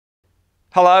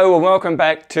Hello and welcome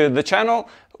back to the channel.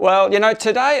 Well,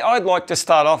 today I'd like to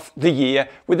start off the year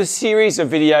with a series of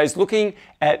videos looking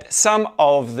at some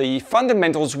of the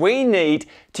fundamentals we need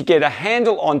to get a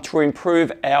handle on to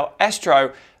improve our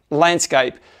astro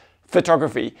landscape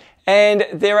photography. And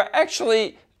there are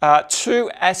actually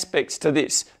two aspects to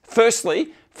this. Firstly,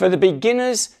 for the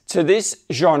beginners to this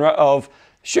genre of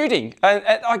shooting. And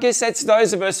I guess that's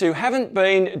those of us who haven't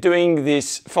been doing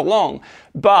this for long.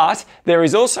 But there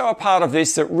is also a part of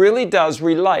this that really does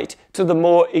relate to the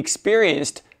more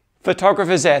experienced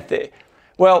photographers out there.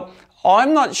 Well,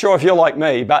 I'm not sure if you're like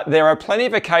me, but there are plenty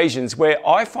of occasions where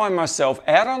I find myself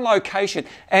out on location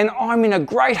and I'm in a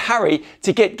great hurry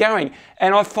to get going.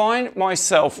 And I find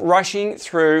myself rushing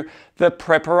through the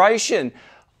preparation.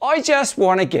 I just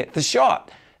want to get the shot.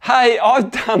 Hey,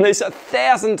 I've done this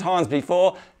 1,000 times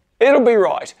before. It'll be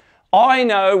right. I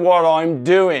know what I'm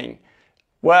doing.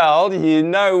 Well, you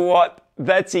know what?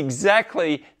 That's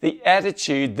exactly the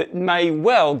attitude that may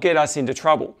well get us into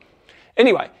trouble.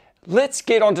 Anyway, let's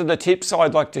get on to the tips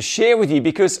I'd like to share with you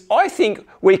because I think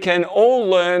we can all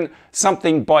learn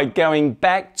something by going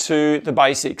back to the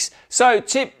basics. So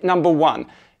tip number one,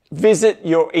 visit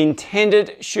your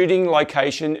intended shooting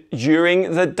location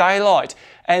during the daylight.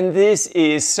 And this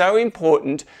is so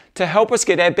important to help us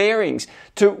get our bearings,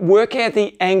 to work out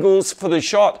the angles for the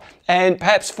shot and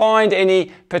perhaps find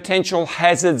any potential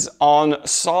hazards on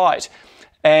site.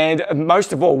 And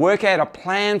most of all, work out a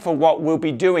plan for what we'll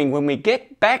be doing when we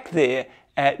get back there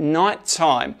at night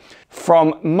time.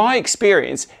 From my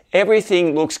experience,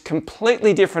 everything looks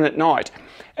completely different at night.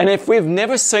 And if we've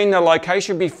never seen the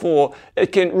location before,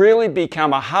 it can really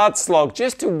become a hard slog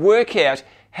just to work out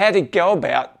how to go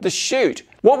about the shoot.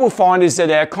 What we'll find is that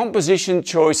our composition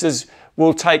choices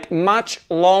will take much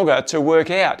longer to work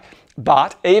out.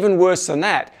 But even worse than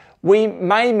that, we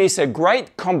may miss a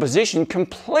great composition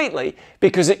completely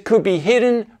because it could be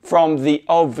hidden from the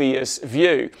obvious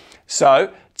view.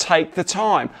 So take the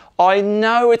time. I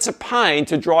know it's a pain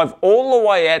to drive all the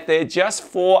way out there just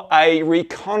for a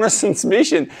reconnaissance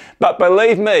mission, but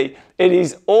believe me, it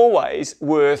is always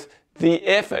worth the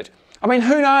effort. I mean,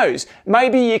 who knows?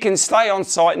 Maybe you can stay on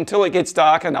site until it gets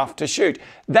dark enough to shoot.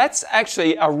 That's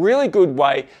actually a really good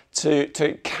way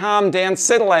to calm down,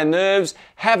 settle our nerves,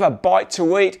 have a bite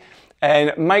to eat,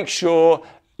 and make sure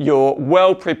you're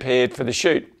well prepared for the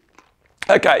shoot.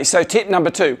 Okay, so tip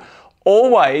number two,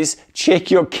 always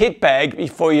check your kit bag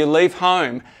before you leave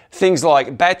home. Things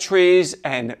like batteries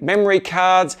and memory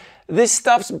cards. This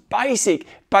stuff's basic,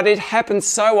 but it happens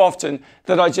so often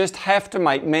that I just have to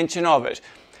make mention of it.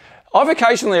 I've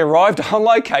occasionally arrived on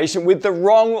location with the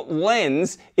wrong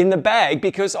lens in the bag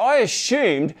because I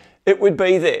assumed it would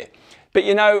be there. But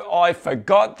I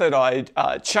forgot that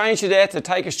I'd changed it out to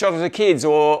take a shot of the kids,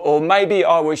 or maybe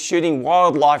I was shooting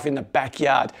wildlife in the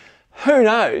backyard. Who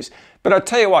knows? But I'll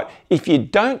tell you what, if you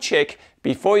don't check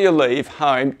before you leave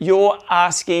home, you're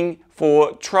asking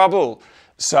for trouble.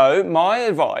 So my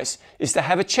advice is to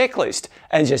have a checklist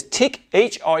and just tick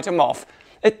each item off.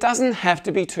 It doesn't have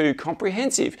to be too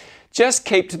comprehensive. Just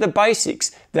keep to the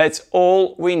basics. That's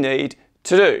all we need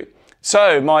to do.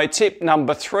 So my tip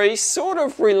number three sort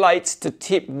of relates to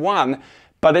tip one,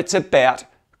 but it's about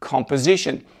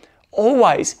composition.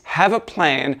 Always have a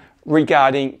plan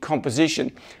regarding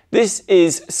composition. This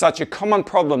is such a common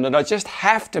problem that I just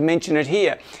have to mention it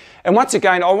here. And once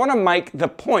again, I want to make the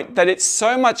point that it's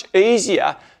so much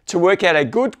easier to work out a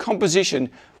good composition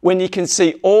when you can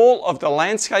see all of the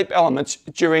landscape elements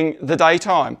during the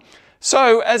daytime.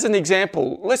 So as an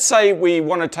example, let's say we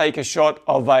want to take a shot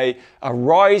of a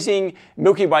rising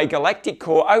Milky Way galactic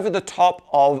core over the top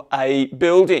of a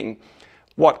building.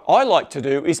 What I like to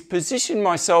do is position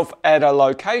myself at a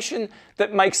location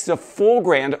that makes the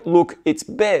foreground look its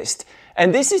best.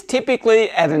 And this is typically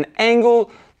at an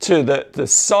angle to the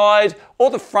side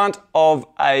or the front of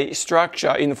a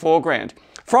structure in the foreground.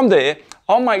 From there,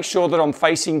 I'll make sure that I'm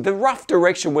facing the rough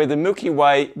direction where the Milky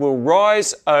Way will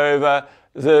rise over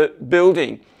the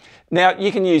building. Now,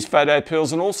 you can use photo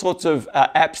pills and all sorts of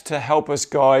apps to help us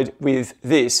guide with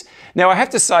this. Now, I have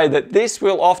to say that this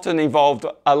will often involve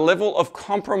a level of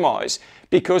compromise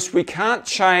because we can't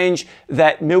change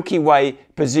that Milky Way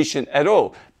position at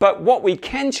all. But what we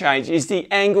can change is the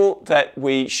angle that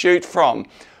we shoot from,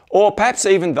 or perhaps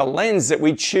even the lens that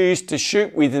we choose to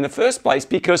shoot with in the first place,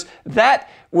 because that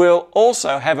will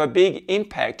also have a big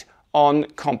impact on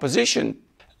composition.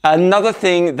 Another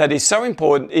thing that is so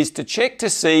important is to check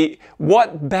to see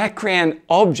what background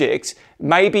objects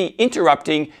may be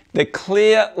interrupting the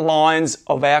clear lines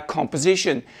of our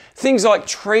composition. Things like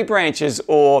tree branches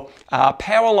or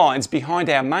power lines behind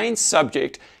our main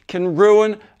subject can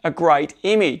ruin a great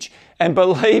image. And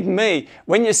believe me,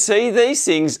 when you see these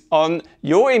things on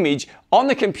your image on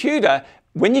the computer,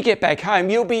 when you get back home,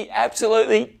 you'll be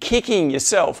absolutely kicking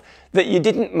yourself that you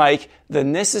didn't make the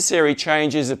necessary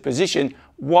changes of position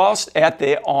whilst out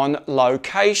there on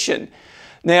location.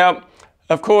 Now,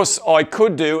 of course, I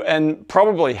could do and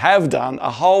probably have done a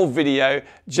whole video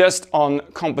just on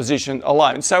composition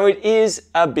alone. So it is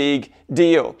a big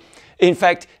deal. In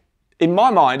fact, in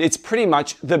my mind, it's pretty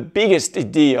much the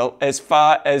biggest deal as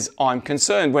far as I'm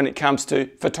concerned when it comes to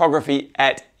photography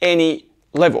at any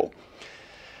level.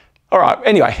 All right,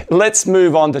 anyway, let's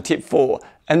move on to tip 4,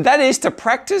 and that is to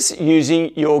practice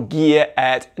using your gear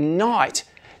at night.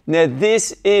 Now,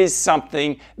 this is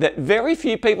something that very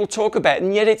few people talk about,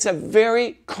 and yet it's a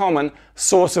very common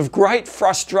source of great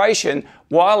frustration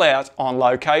while out on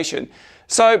location.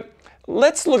 So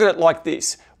let's look at it like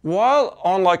this. While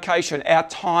on location, our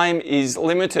time is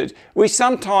limited. We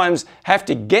sometimes have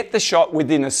to get the shot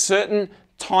within a certain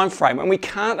time frame, and we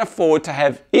can't afford to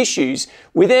have issues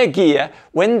with our gear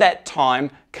when that time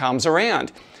comes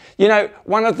around. You know,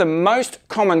 one of the most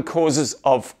common causes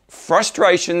of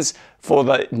frustrations for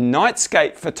the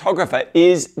Nightscape photographer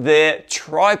is their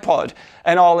tripod,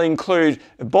 and I'll include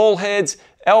ball heads,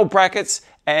 L brackets,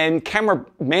 and camera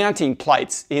mounting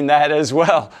plates in that as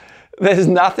well. There's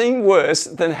nothing worse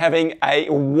than having a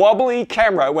wobbly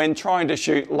camera when trying to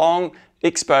shoot long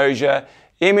exposure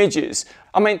images.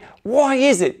 I mean, why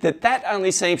is it that that only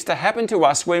seems to happen to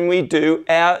us when we do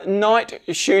our night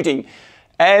shooting?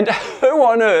 And who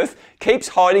on earth keeps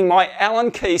hiding my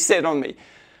Allen key set on me?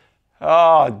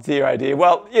 Oh dear.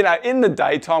 Well, you know, in the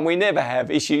daytime, we never have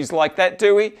issues like that,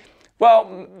 do we?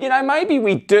 Well, you know, maybe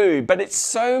we do, but it's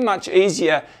so much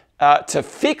easier to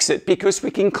fix it because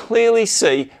we can clearly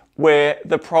see where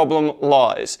the problem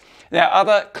lies. Now,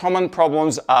 other common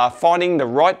problems are finding the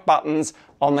right buttons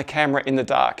on the camera in the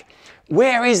dark.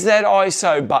 Where is that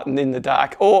ISO button in the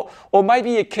dark? Or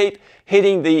maybe you keep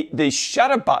hitting the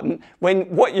shutter button when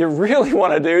what you really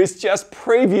want to do is just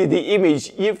preview the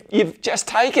image you've just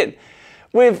taken.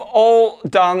 We've all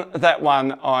done that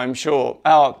one, I'm sure.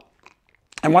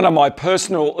 And one of my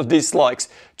personal dislikes,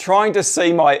 trying to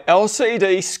see my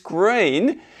LCD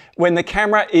screen when the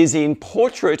camera is in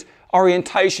portrait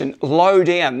orientation, low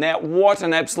down. Now, what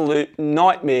an absolute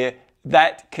nightmare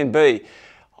that can be.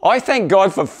 I thank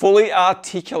God for fully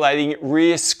articulating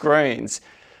rear screens.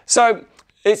 So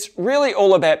it's really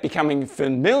all about becoming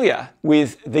familiar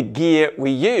with the gear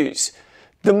we use.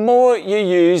 The more you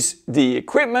use the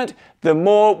equipment, the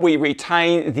more we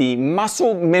retain the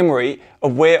muscle memory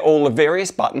of where all the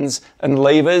various buttons and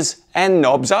levers and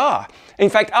knobs are. In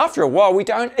fact, after a while, we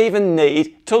don't even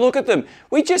need to look at them.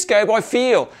 We just go by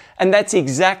feel. And that's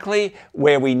exactly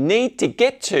where we need to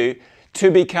get to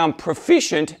become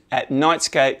proficient at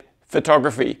Nightscape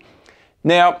photography.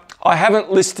 Now, I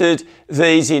haven't listed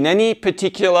these in any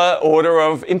particular order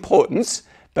of importance,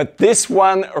 but this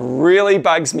one really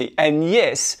bugs me. And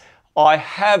yes, I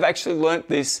have actually learnt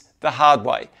this the hard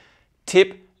way.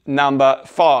 Tip number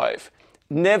 5.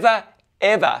 Never,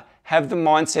 ever have the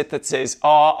mindset that says,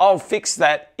 oh, I'll fix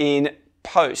that in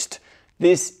post.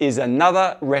 This is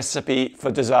another recipe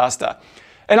for disaster.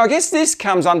 And I guess this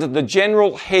comes under the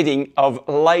general heading of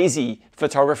lazy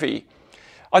photography.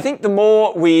 I think the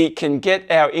more we can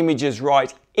get our images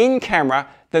right in camera,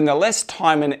 then the less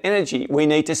time and energy we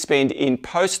need to spend in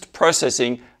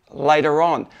post-processing later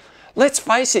on. Let's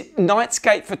face it,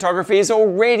 Nightscape photography is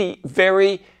already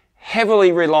very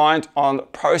heavily reliant on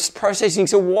post-processing,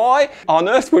 so why on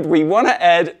earth would we want to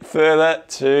add further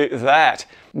to that?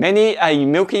 Many a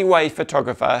Milky Way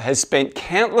photographer has spent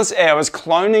countless hours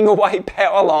cloning away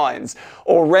power lines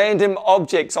or random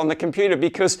objects on the computer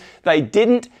because they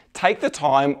didn't take the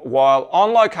time while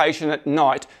on location at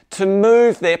night to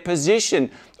move their position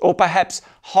or perhaps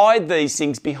hide these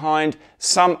things behind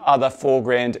some other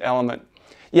foreground element.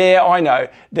 Yeah, I know,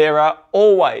 there are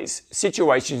always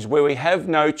situations where we have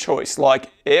no choice, like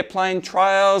airplane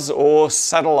trails or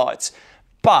satellites.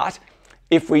 But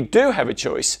if we do have a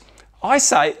choice, I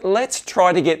say let's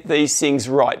try to get these things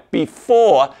right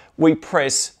before we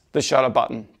press the shutter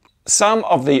button. Some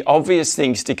of the obvious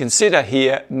things to consider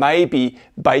here may be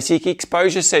basic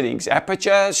exposure settings,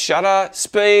 aperture, shutter,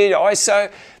 speed, ISO,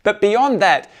 but beyond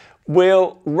that,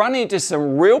 we'll run into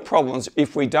some real problems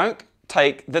if we don't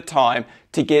take the time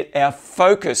to get our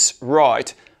focus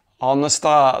right on the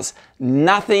stars.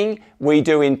 Nothing we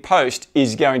do in post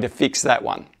is going to fix that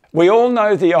one. We all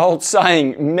know the old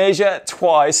saying, measure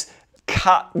twice,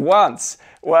 cut once.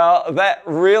 Well, that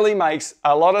really makes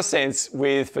a lot of sense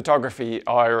with photography,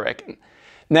 I reckon.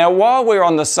 Now, while we're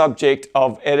on the subject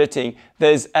of editing,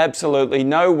 there's absolutely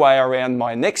no way around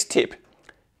my next tip.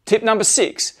 Tip number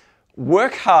 6,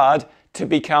 work hard to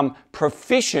become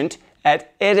proficient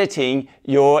at editing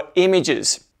your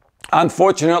images.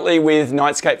 Unfortunately, with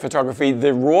Nightscape photography,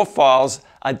 the raw files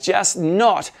are just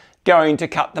not going to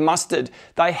cut the mustard.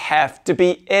 They have to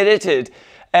be edited,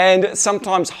 and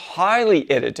sometimes highly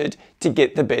edited, to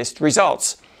get the best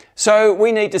results. So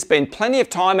we need to spend plenty of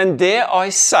time, and dare I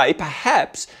say,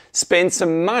 perhaps spend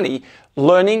some money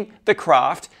learning the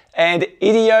craft and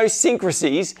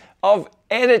idiosyncrasies of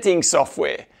editing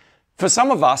software. For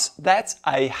some of us, that's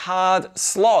a hard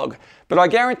slog, but I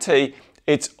guarantee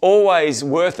it's always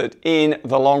worth it in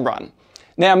the long run.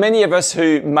 Now, many of us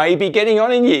who may be getting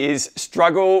on in years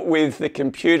struggle with the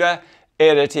computer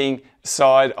editing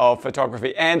side of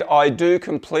photography, and I do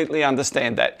completely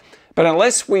understand that. But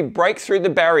unless we break through the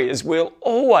barriers, we'll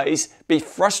always be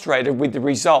frustrated with the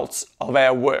results of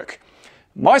our work.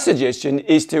 My suggestion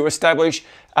is to establish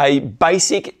a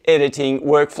basic editing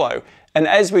workflow. And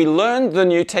as we learn the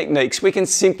new techniques, we can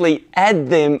simply add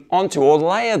them onto or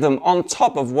layer them on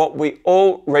top of what we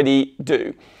already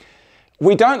do.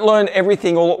 We don't learn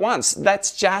everything all at once.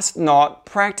 That's just not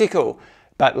practical.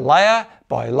 But layer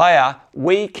by layer,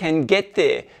 we can get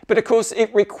there. But of course,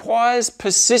 it requires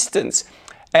persistence.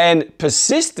 And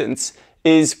persistence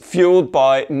is fueled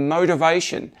by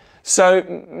motivation. So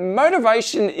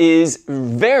motivation is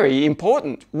very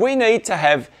important. We need to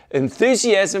have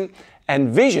enthusiasm and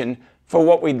vision for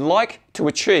what we'd like to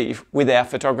achieve with our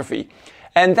photography.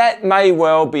 And that may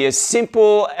well be as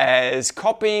simple as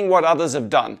copying what others have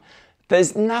done.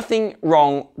 There's nothing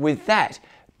wrong with that.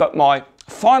 But my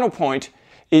final point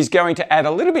is going to add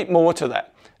a little bit more to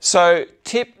that. So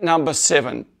tip number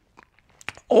 7,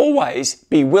 always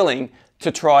be willing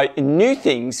to try new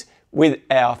things with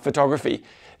our photography.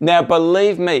 Now,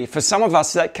 believe me, for some of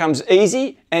us that comes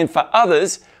easy, and for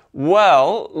others,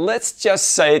 well, let's just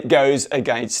say it goes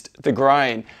against the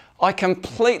grain. I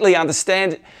completely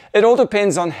understand it. It all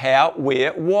depends on how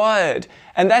we're wired.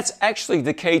 And that's actually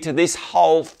the key to this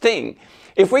whole thing.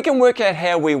 If we can work out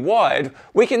how we're wired,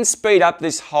 we can speed up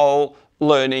this whole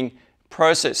learning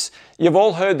process. You've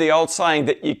all heard the old saying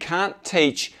that you can't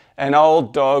teach an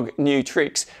old dog new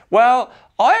tricks. Well,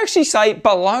 I actually say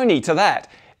baloney to that.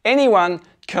 Anyone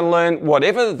can learn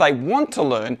whatever they want to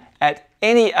learn at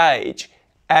any age,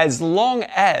 as long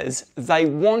as they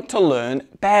want to learn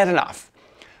bad enough.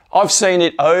 I've seen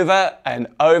it over and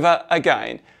over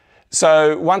again.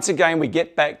 So once again, we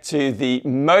get back to the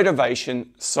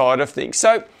motivation side of things.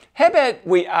 So how about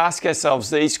we ask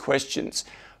ourselves these questions?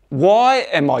 Why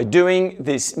am I doing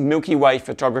this Milky Way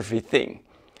photography thing?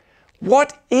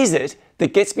 What is it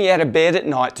that gets me out of bed at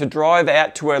night to drive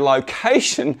out to a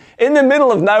location in the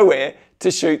middle of nowhere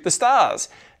to shoot the stars?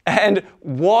 And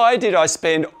why did I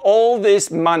spend all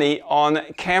this money on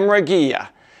camera gear?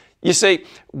 You see,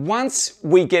 once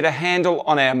we get a handle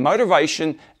on our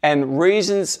motivation and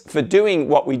reasons for doing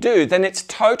what we do, then it's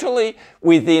totally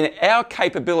within our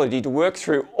capability to work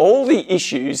through all the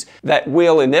issues that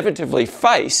we'll inevitably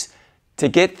face to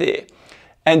get there.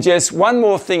 And just one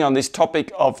more thing on this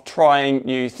topic of trying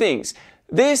new things.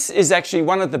 This is actually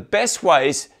one of the best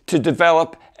ways to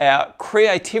develop our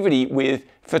creativity with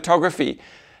photography.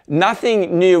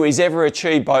 Nothing new is ever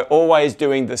achieved by always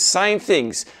doing the same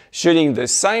things, shooting the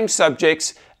same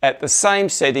subjects at the same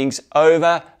settings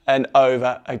over and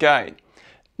over again.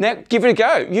 Now, give it a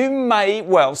go. You may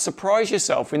well surprise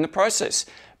yourself in the process,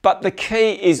 but the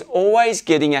key is always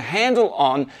getting a handle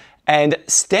on and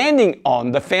standing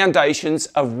on the foundations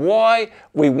of why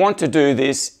we want to do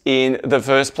this in the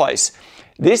first place.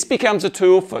 This becomes a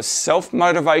tool for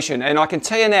self-motivation, and I can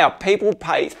tell you now, people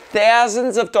pay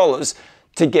thousands of dollars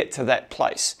to get to that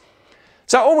place.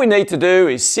 So all we need to do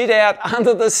is sit out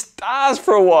under the stars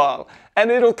for a while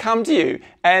and it'll come to you,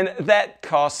 and that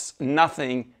costs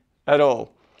nothing at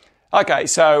all. Okay,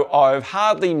 so I've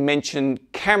hardly mentioned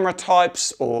camera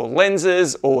types or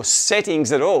lenses or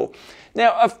settings at all.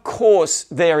 Now, of course,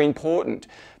 they're important,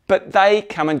 but they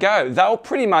come and go. They'll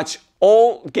pretty much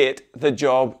all get the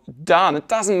job done. It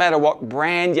doesn't matter what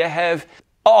brand you have.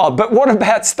 Oh, but what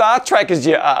about star trackers,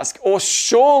 you ask? Or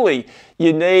surely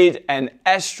you need an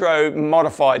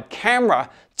astro-modified camera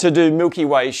to do Milky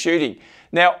Way shooting.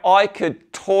 Now, I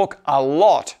could talk a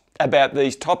lot about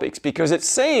these topics because it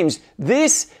seems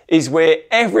this is where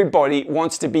everybody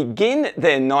wants to begin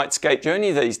their Nightscape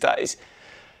journey these days.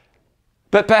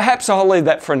 But perhaps I'll leave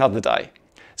that for another day.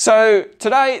 So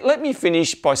today, let me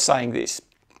finish by saying this.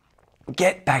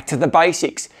 Get back to the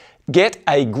basics. Get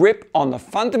a grip on the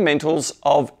fundamentals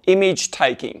of image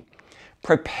taking.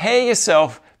 Prepare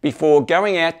yourself before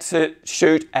going out to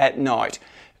shoot at night.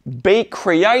 Be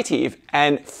creative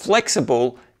and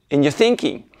flexible in your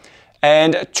thinking.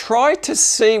 And try to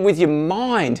see with your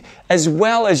mind as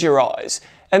well as your eyes.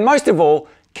 And most of all,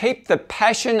 keep the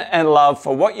passion and love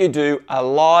for what you do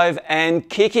alive and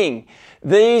kicking.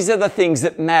 These are the things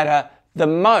that matter the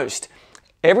most.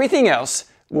 Everything else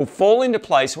will fall into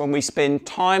place when we spend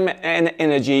time and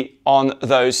energy on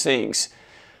those things.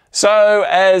 So,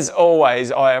 as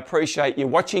always, I appreciate you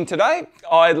watching today.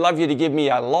 I'd love you to give me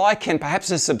a like and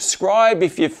perhaps a subscribe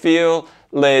if you feel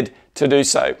led to do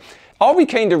so. I'll be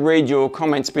keen to read your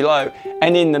comments below,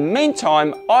 and in the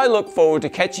meantime, I look forward to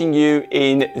catching you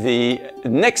in the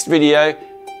next video.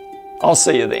 I'll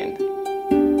see you then.